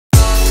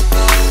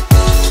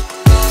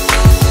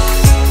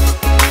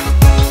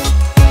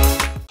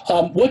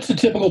What's a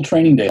typical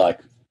training day like?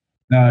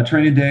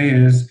 Training day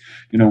is,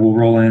 we'll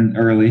roll in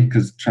early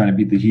because trying to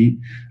beat the heat.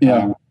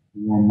 Yeah.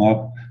 Warm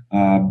up,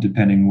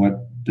 depending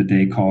what the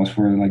day calls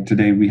for. Like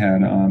today we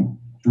had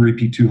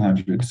repeat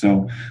 200.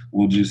 So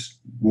we'll just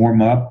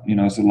warm up.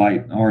 It's a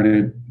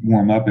light-hearted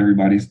warm up.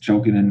 Everybody's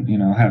joking and,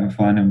 having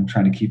fun and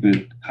trying to keep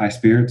it high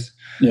spirits.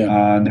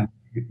 Yeah. Then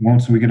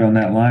once we get on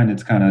that line,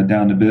 it's kind of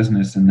down to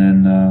business. And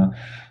then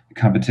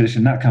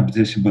competition, not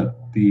competition, but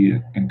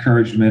the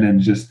encouragement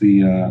and just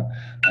the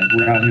like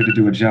we're out here to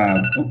do a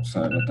job. Oh,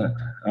 sorry about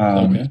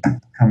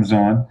that. Comes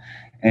on,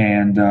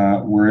 and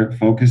we're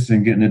focused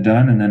and getting it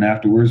done. And then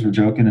afterwards, we're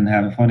joking and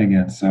having fun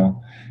again.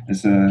 So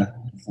it's a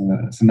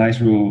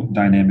nice little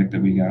dynamic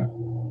that we got.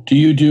 Do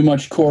you do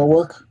much core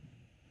work?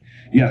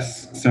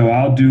 Yes. So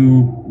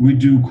we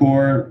do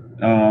core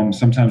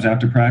sometimes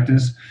after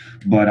practice,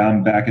 but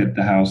I'm back at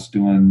the house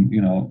doing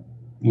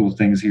little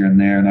things here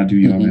and there, and I do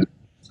yoga.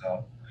 So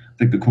I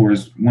think the core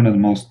is one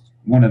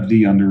of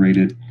the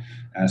underrated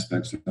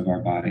aspects of our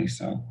body.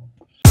 So.